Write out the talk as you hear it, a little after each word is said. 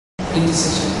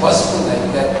intercession possible like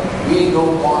that, we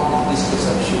don't want the distress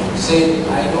of sheol. Say,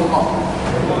 I don't want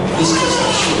distress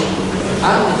of sheol.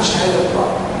 I'm a child of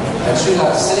God. As we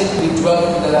are said, we dwell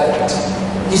in the light.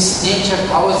 His nature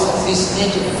covers us. His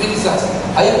nature fills us.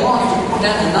 I want to put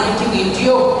an anointing into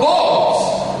your bones.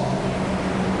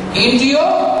 Into your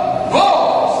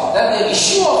bones. That the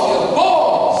issue of your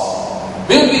bones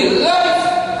will be life,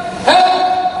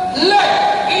 health,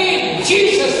 life. In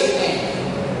Jesus' name.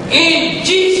 In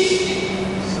Jesus'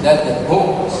 name. That the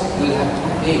bones will have to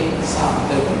pay. Psalm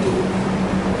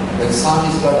 32. The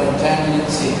psalmist got entangled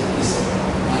and said, he said,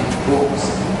 my bones.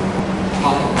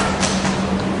 My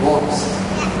bones.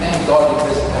 Thank God it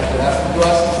doesn't have to happen to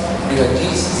us. Because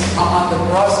Jesus come on the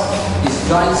cross, his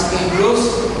joints came loose,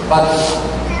 but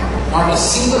not a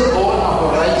single bone of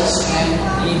a righteous man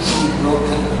needs to be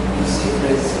broken. You say,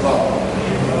 praise God.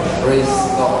 Praise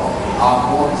God. Our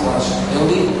bones are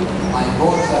healthy. My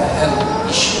bones are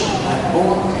healthy. My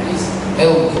bone is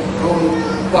healthy. Glory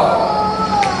to God.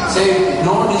 Say,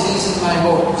 no disease in my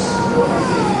bones.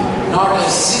 Not a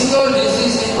single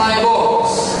disease in my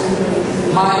bones.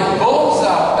 My bones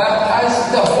are baptized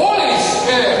in the Holy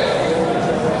Spirit.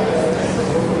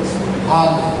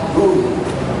 Hallelujah.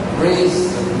 Praise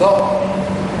the Lord.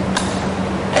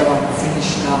 I want to finish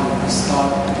now with this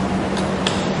thought.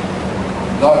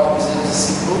 Lord, isn't it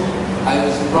simple? I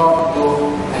was brought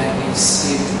low and He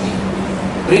saved me.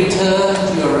 Return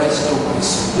to your rest, O my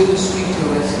soul. Will you speak to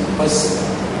your rest, person?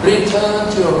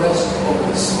 Return to your rest, O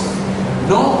my soul.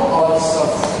 No cause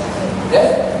of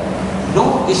death.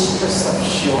 No distress of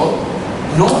sheol,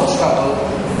 no trouble,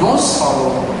 no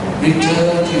sorrow.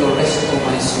 Return to your rest, O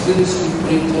my soul. Will you speak?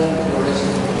 Return to your rest, O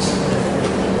my soul.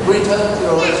 Return to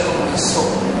your rest, O my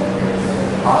soul.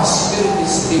 Our spirit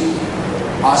is speaking.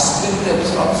 Our spirit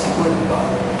absorbs the word of God.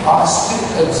 Our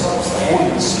spirit absorbs the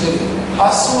Holy Spirit.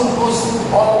 Our soul goes through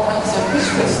all kinds of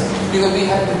distress because we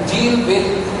have to deal with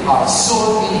our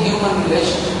soul in human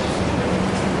relationship.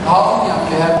 How many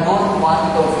of you have known one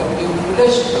perfect human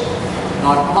relationship?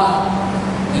 Not one.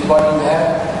 In what you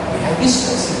have, we have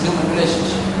distress in human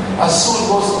relationship. Our soul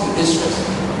goes through distress,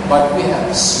 but we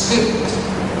have spirit,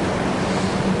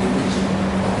 in which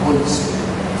the Holy Spirit,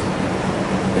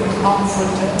 the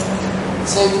comforter,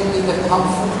 say with me, the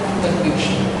comfort and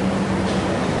conviction.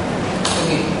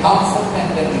 Okay, comfort and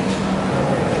conviction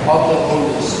of the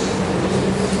Holy Spirit.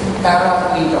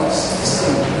 Parakletos.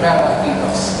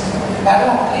 Parakletos.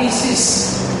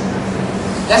 Paraklesis.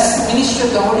 That's the ministry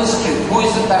of the Holy Spirit. Who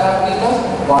is the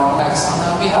Parakletos? God acts on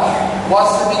our behalf.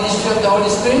 What's the ministry of the Holy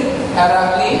Spirit?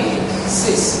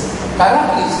 Paraklesis.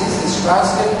 Paraklesis is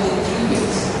translated in 3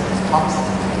 ways. Comfort.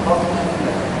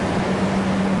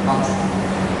 Comfort.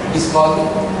 He's called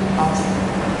comfort.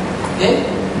 Then,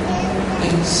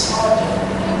 exhorter.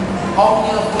 How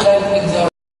many of you like exhortation?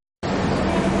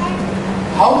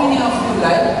 How many of you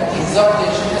like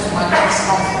exhortation as much as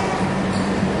comfort?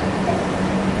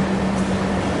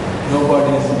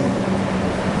 Nobody is.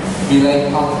 We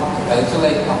like comfort. I also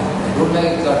like comfort. I don't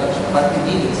like exhortation, but we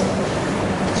need exhortation.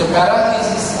 So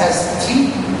paraklesis has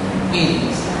 3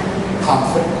 meanings.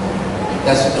 Comfort,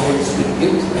 that's what the Holy Spirit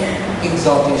gives.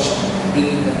 Exhortation,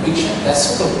 bringing conviction,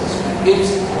 that's what the Holy Spirit gives.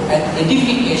 And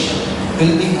edification,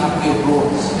 building up your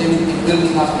bones. They will be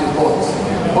building up your bones.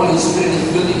 Holy Spirit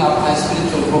is building up my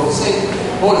spiritual bones. Say,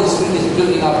 Holy Spirit is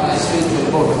building up my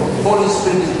spiritual bones. Holy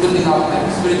Spirit is building up my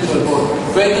spiritual bones.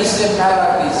 When you say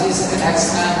paraklesis, in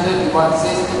Acts 9:31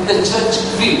 says, the church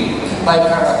grew by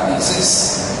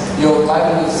paraklesis. Your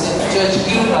Bible will say, church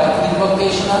grew by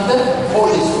invocation of the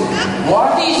Holy Spirit.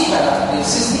 What is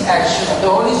paraklesis? The action of the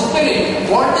Holy Spirit.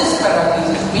 What is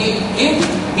paraklesis? Give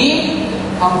me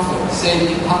comfort. Say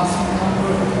me comfort.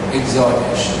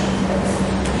 Exhortation.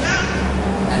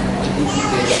 And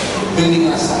edification. Building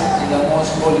us up in the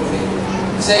most holy faith.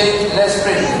 Say, let's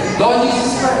pray. Lord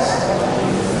Jesus Christ,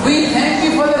 we thank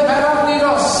you for the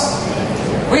Parakletos.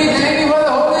 We thank you for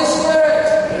the Holy Spirit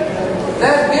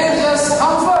that gives us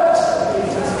comfort,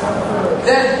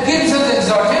 that gives us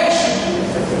exhortation,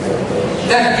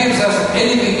 that gives us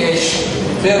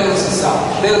edification, builds us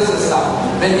up, builds us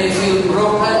up. When we feel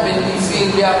broken, when we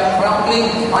feel we are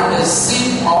crumbling under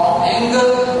sin or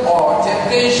anger or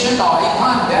temptation or I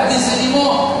can't bear this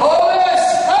anymore, Holy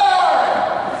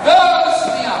Spirit builds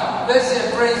me up. Let's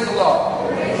say praise the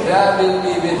Lord. There will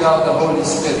be without the Holy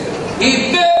Spirit.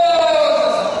 He builds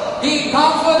us, He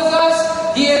comforts us,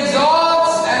 He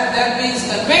exalts, and that means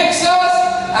convicts us,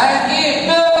 and He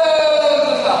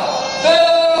builds us up,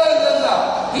 builds us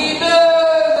up, He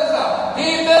builds us up,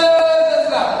 He builds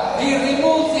us up. He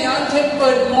removes the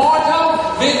untempered mortar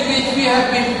with which we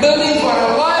have been building for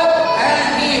a while, and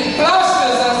He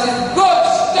plasters us in good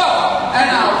stuff.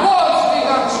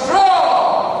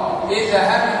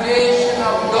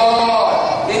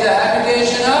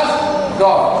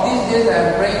 days I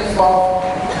am praying for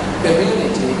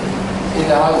community in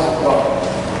the house of God.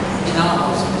 In our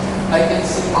house, I can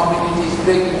see communities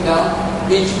breaking down,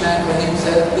 each man for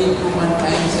himself, each woman for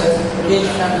himself, each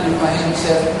family for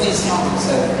himself. This come on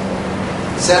Saturday.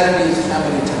 Saturday is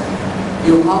family time.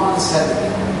 You come on Saturday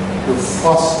to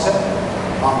foster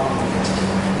community,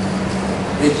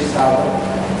 which is our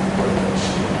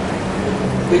protection,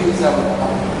 which is our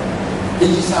power,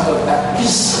 which is our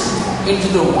baptism into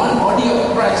the one body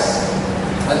of Christ.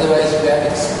 Otherwise we are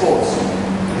exposed.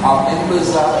 Our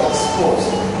members are exposed.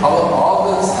 Our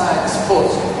organs are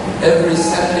exposed. Every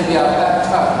Saturday we are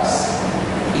baptized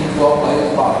into an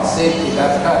oil bath. Safely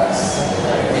baptized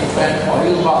into an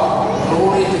oil bath.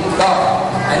 Glory to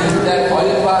God. And if that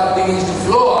oil bath begins to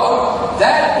flow out,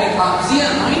 that becomes the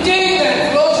anointing that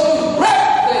flows to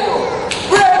break the yoke.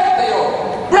 Break the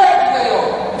yoke. Break the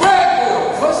yoke. Break the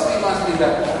yoke. First we must be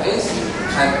baptized,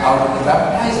 and out of the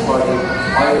baptized body,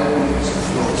 oil begins to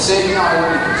flow. Saving oil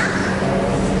begins to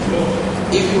flow.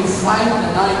 If you find the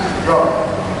anointed rod,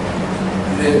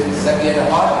 you get a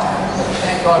hard time, but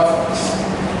thank God for this.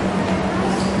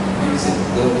 He said,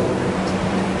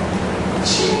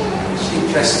 she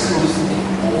rescues me.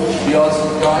 We also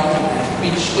joined and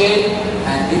pitched in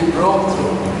and we broke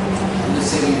through. And they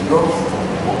say we broke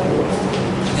through.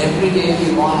 And every day we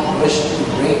want worship to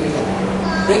break through.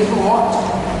 Break through what?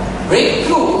 Break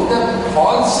through the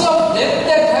false of death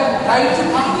that have tried to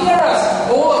come near us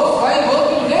over 5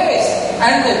 working days.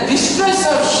 And the distress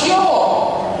of sheol.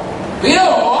 We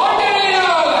don't want it in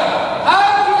our life.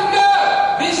 How do you go?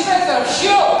 Distress of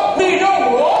sheol. We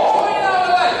don't want it in our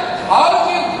life. How do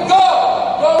you go?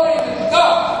 Glory to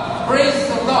God. Praise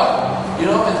the Lord. You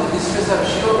know, when the distress of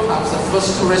sheol comes, the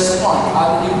first to respond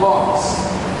are the newborns.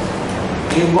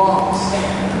 Newborns.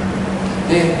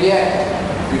 They react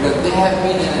because they have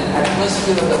been in an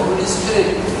atmosphere of the Holy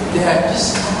Spirit. They have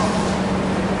just come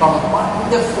from a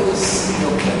wonderful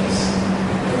secret place.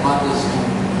 Mother's womb.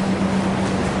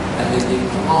 And when they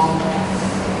come out,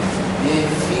 they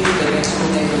feel the next door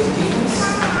neighbor's demons.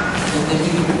 When they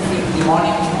begin to feel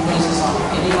demonic influences on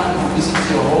anyone who visits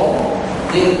your home,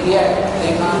 they react.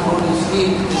 They can't go to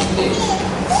sleep in this place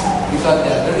because they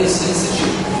are very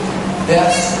sensitive. They are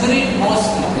spirit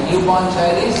mostly. The newborn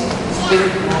child is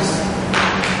spirit mostly.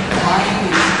 The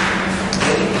mind is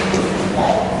very good.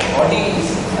 Body is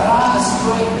fast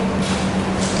growing.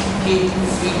 Keep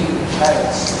feeding the child.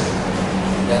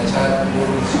 The child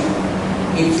grows.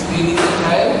 Keep feeding the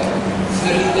child,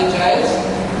 feeding the child's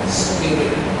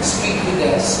spirit. Speak to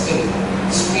their spirit.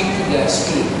 Speak to their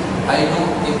spirit. I know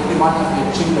every one of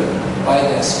your children by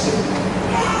their spirit.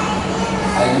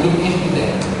 I look into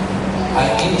them.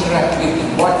 I interact with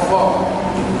them. What for?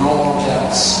 To know their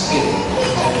spirit.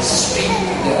 And speak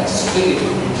to their spirit.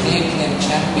 Make them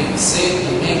champions. Say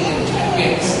to make them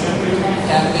champions.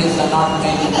 Champions are not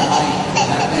made in the mind.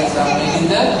 Champions are made in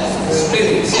the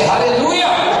spirit. Say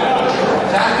hallelujah.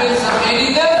 Champions are made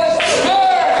in the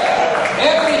spirit.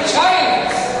 Every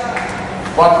child.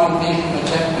 What will make him a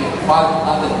champion? Father,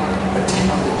 mother,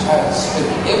 attend on the child's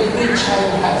spirit. Every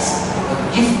child has a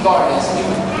gift God has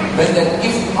given. When that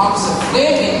gift comes a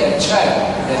flame in that child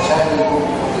will go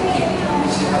before the king. You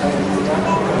see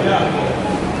hallelujah.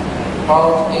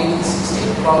 Proverbs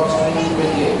 18:16, Proverbs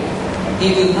 20:28. He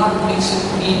will not mix it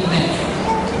in men.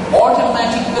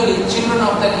 Automatically, children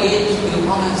of that age will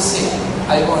come and say,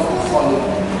 I want to follow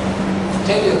you.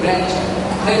 Tell your grandchild,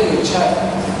 tell your child,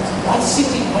 what's it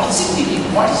in? What's it in?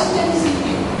 What is it that is in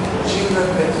you? Children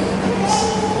recognize.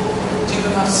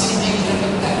 Children are seeing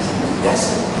recognize. That's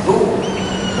a rule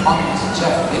on this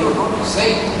child. They don't know to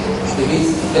say it. It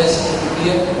is blessed to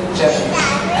hear champion.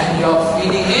 And your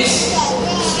feeding is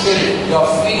spirit. Your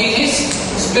feeding is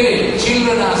spirit.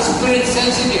 Children are spirit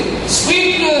sensitive.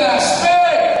 Speak to their spirit.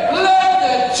 Let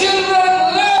the children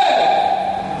live.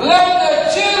 Let the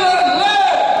children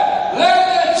live. Let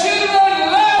the children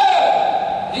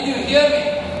live. Did you hear me?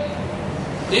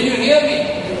 Did you hear me?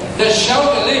 Just shout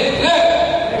to live. Live.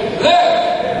 Live.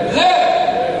 Live.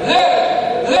 Live.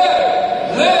 Live.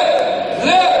 Live.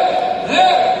 Live.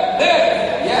 Live. Live.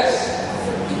 Yes.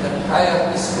 In the cry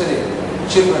of the spirit,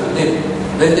 children live.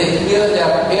 When they hear their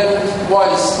parents'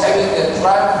 voice, having the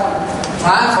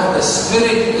triumph of the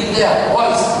Spirit in their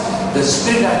voice, the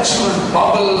Spirit of children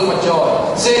bubble for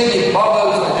joy. Say the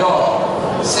bubble for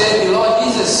joy. Say the Lord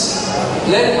Jesus,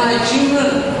 let my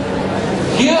children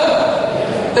hear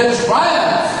the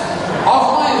triumph of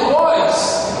my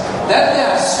voice, that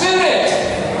their spirit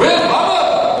will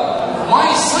bubble. My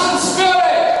son's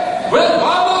spirit will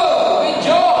bubble with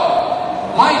joy.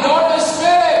 My daughter's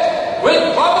spirit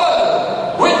will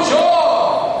bubble with joy.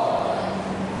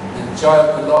 The joy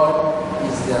of the Lord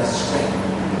is their strength.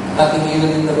 Nothing even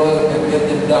in the world can get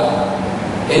them down.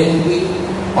 Envy,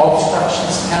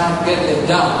 obstructions cannot get them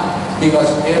down because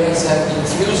parents have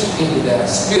infused into their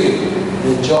spirit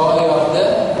the joy of the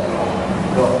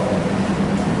Lord.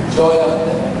 Joy of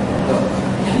the Lord.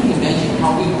 Can you imagine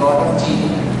how we brought up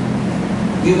children?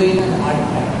 We were in an hard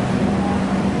time.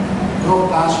 No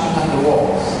plastering on the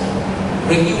walls.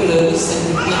 Regularly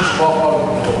centipedes walk out of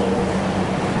the door.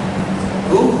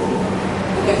 Roof,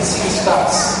 you can see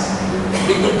scars.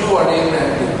 We could do whatever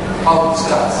and do. How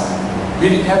scars. We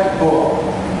didn't have to go out.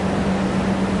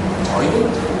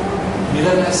 Toilet.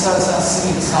 Mirror masses are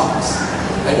singing songs.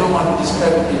 I don't want to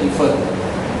describe it any further.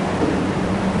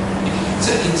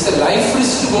 It's a life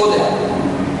risk to go there.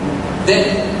 Then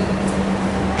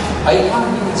I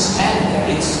can't even stand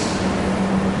there.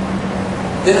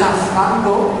 Then our front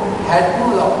door had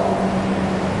no lock.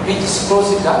 We just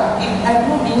closed it up. It had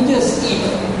no hinges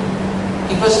even.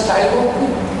 It was tied up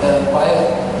with wire.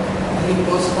 And we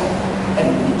closed it up. And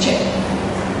we checked.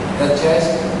 The chairs.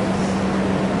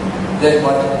 Then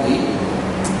what did we?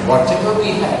 Whatever we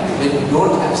have, when we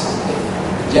don't have something,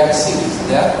 the jack seal is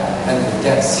there, and the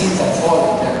jack seals are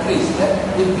falling, jack trees there,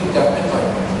 we pick up and find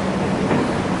it.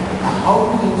 Now, how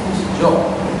do we infuse joy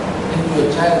into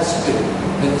a child's spirit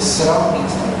when the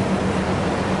surroundings are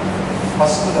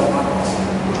possible or not possible?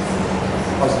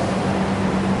 Possible.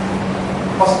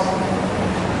 Possible.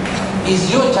 Is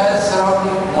your child's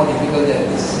surrounding more difficult than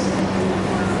this?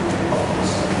 Of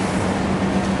course.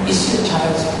 Is your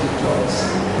child's spirit joyous?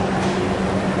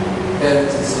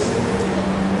 Parents and children.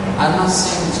 I'm not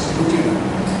saying it's to put you down.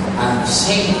 I'm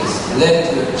saying this. Let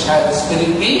your child's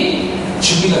spirit be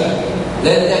jubilant.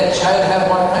 Let that child have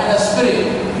what kind of spirit?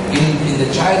 In the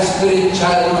child's spirit,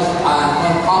 child knows I am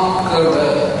a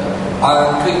conqueror, I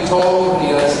am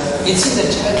victorious. It's in the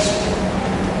child's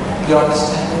spirit. You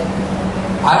understand that?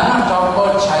 I'm not talking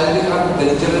about child becoming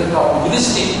belligerent or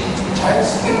egoistic.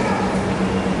 Child's spirit.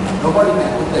 Nobody can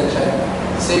put that child.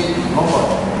 Say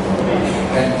nobody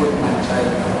can put my child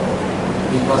down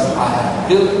because I have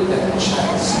built that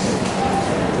child's spirit.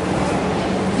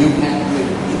 You can do it.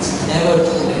 It's never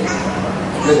too late.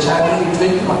 The child will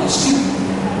be 21. It's still.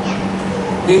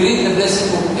 We read the blessing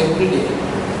book every day.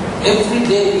 Every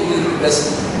day we read the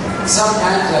blessing.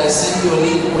 Sometimes I send you a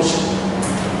little portion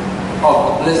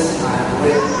of the blessing I have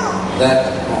read that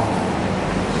morning.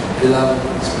 Beloved,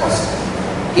 it's possible.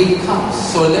 It comes.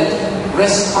 So let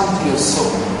rest come to your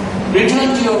soul.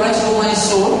 Return to your rest, O my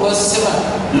soul. Verse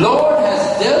 7. Lord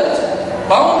has dealt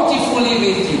bountifully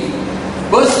with you.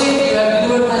 Verse 8. You have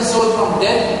delivered my soul from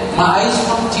death, my eyes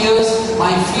from tears,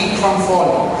 my feet from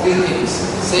falling. Three things.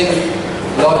 Say it.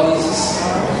 Lord Jesus,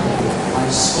 my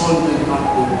soul will not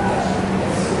go to death.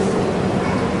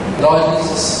 Lord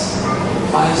Jesus,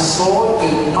 my soul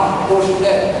will not go to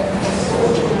death.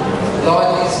 Lord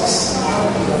Jesus,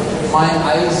 my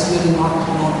eyes will not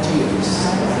know tears.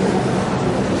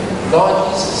 Lord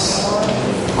Jesus,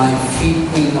 my feet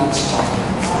will not stumble.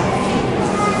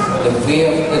 The way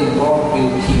of the Lord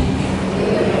will keep me.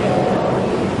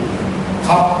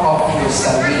 Cup of your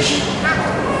salvation,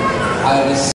 I receive.